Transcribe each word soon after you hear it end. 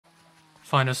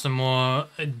Find us some more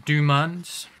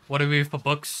demands. What do we have for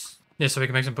books? Yeah, so we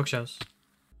can make some bookshelves.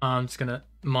 I'm just gonna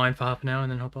mine for half an hour and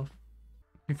then hop off.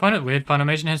 You find it weird,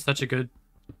 Funimation has such a good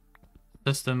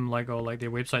system, like, or like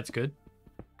their website's good,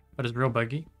 but it's real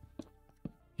buggy.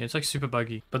 Yeah, it's like super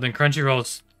buggy. But then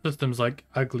Crunchyroll's system's like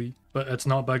ugly, but it's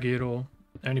not buggy at all.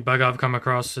 The only bug I've come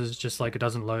across is just like it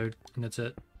doesn't load, and that's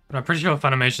it. But I'm pretty sure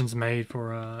Funimation's made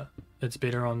for, it's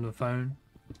better on the phone.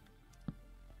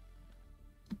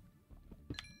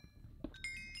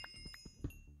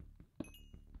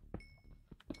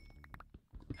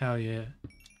 Hell yeah.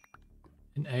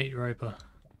 An 8 roper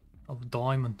of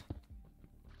diamond.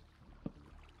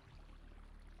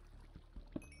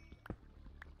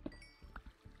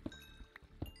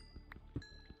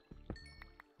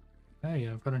 Hey,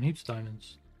 I've got an heaps of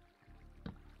diamonds.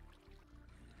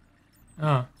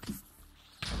 Oh.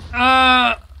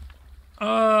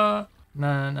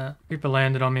 Nah. People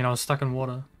landed on me and I was stuck in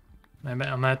water.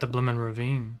 I'm at the bloomin'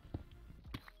 ravine.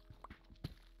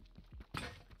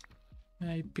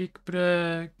 Hey, big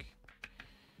brick.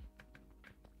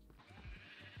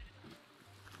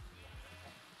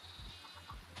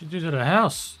 What did you do to the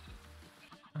house?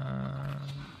 I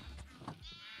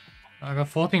got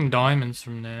 14 diamonds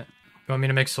from that. You want me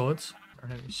to make swords? Or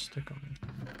have you stick on me?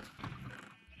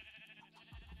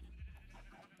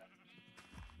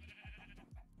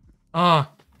 Ah!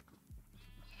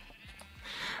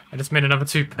 I just made another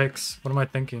 2 picks. What am I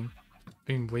thinking?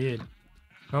 Being weird.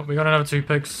 Oh, we got another 2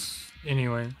 picks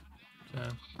anyway. So,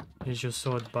 here's your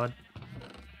sword, bud.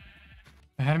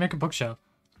 How to make a bookshelf?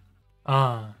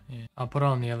 Ah, yeah. I'll put it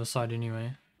on the other side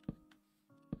anyway.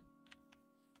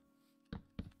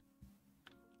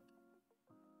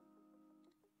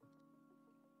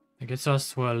 It gets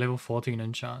us to a level 14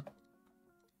 enchant.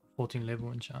 14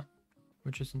 level enchant.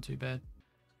 Which isn't too bad.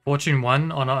 Fortune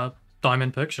 1 on a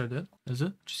diamond pick, should I do it? Is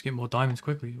it? Just get more diamonds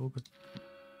quickly. All good.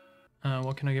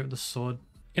 What can I get with the sword?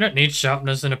 You don't need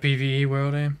sharpness in a PvE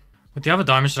world, eh? With the other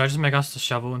diamonds, should I just make us the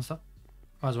shovel and stuff?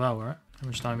 Might as well, right? How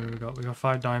much diamond we got? We got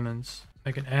 5 diamonds.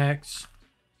 Make an axe.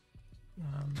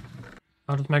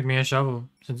 I'll just make me a shovel,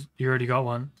 since you already got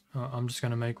one. I'm just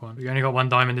gonna make one. We only got 1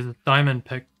 diamond. There's a diamond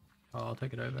pick. Oh, I'll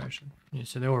take it over, actually. Yeah,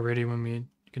 so they're all ready when we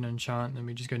can enchant. Then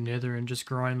we just go nether and just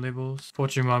grind levels.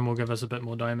 Fortune 1 will give us a bit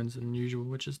more diamonds than usual,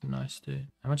 which is nice too.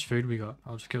 How much food we got?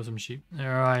 I'll just kill some sheep.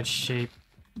 Alright, sheep.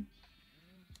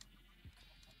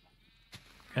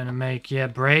 Gonna make, yeah,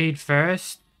 braid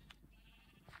first.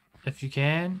 If you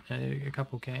can. A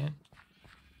couple can.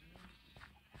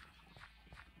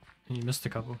 And you missed a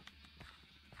couple.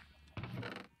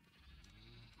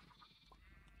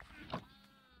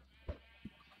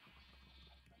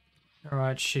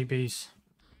 Alright, sheepies.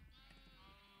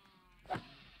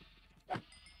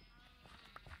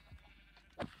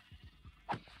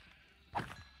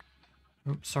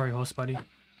 Oops, sorry, horse buddy.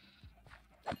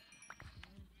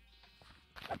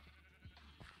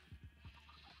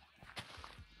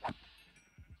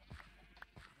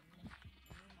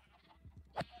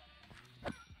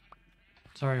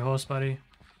 Sorry, horse buddy.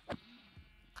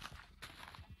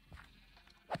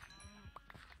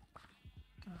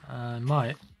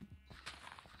 Might.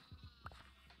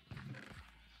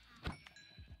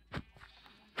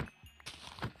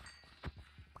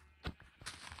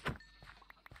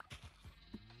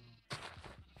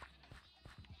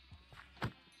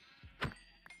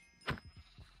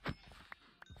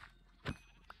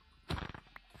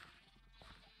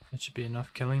 That should be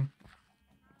enough killing.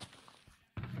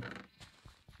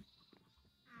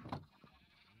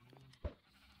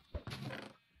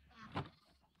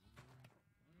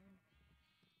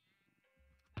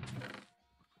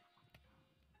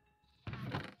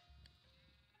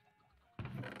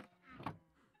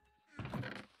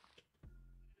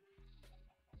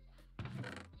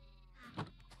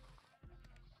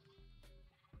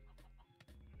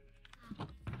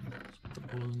 Put the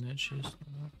ball in that chest.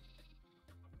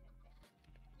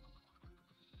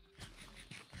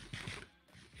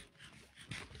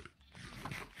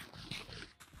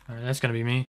 Alright, that's gonna be me.